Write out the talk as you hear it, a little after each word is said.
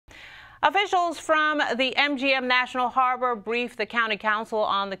Officials from the MGM National Harbor briefed the County Council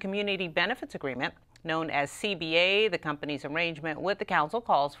on the Community Benefits Agreement. Known as CBA, the company's arrangement with the council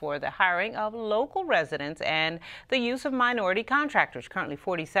calls for the hiring of local residents and the use of minority contractors. Currently,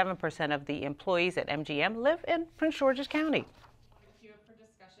 47% of the employees at MGM live in Prince George's County.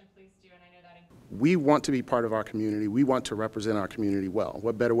 We want to be part of our community. We want to represent our community well.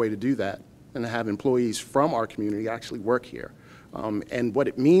 What better way to do that than to have employees from our community actually work here? And what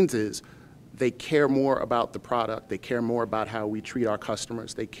it means is they care more about the product. They care more about how we treat our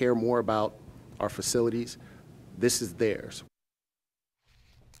customers. They care more about our facilities. This is theirs.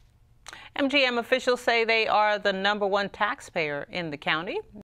 MGM officials say they are the #1 taxpayer in the county.